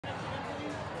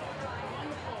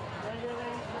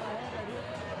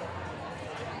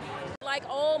like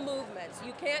all movements,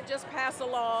 you can't just pass a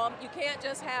law, you can't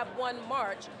just have one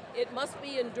march. It must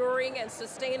be enduring and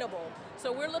sustainable.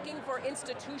 So we're looking for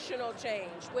institutional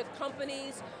change with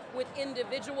companies, with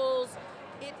individuals.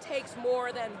 It takes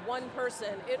more than one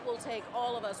person. It will take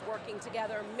all of us working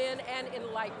together, women and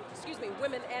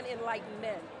enlightened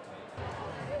men.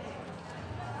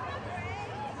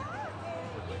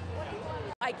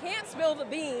 I can't spill the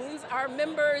beans. Our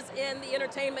members in the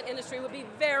entertainment industry would be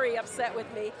very upset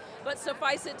with me, but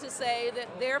suffice it to say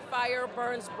that their fire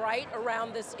burns bright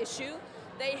around this issue.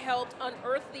 They helped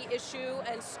unearth the issue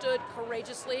and stood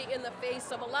courageously in the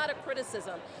face of a lot of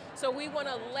criticism. So we want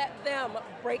to let them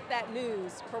break that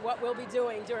news for what we'll be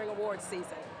doing during awards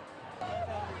season.